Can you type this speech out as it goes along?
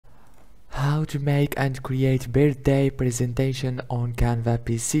How to make and create birthday presentation on Canva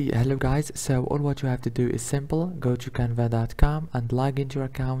PC. Hello guys, so all what you have to do is simple. Go to canva.com and log into your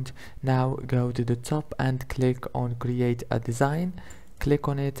account. Now go to the top and click on create a design. Click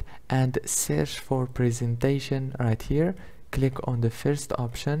on it and search for presentation right here. Click on the first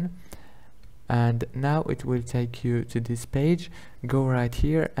option and now it will take you to this page. Go right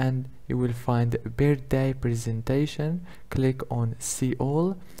here and you will find birthday presentation. Click on see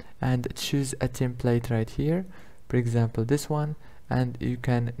all and choose a template right here, for example this one, and you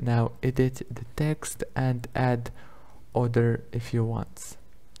can now edit the text and add other if you want.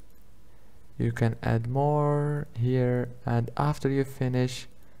 You can add more here, and after you finish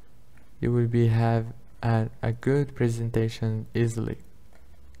you will have a good presentation easily.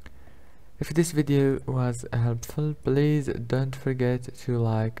 If this video was helpful, please don't forget to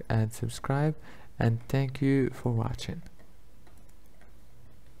like and subscribe, and thank you for watching.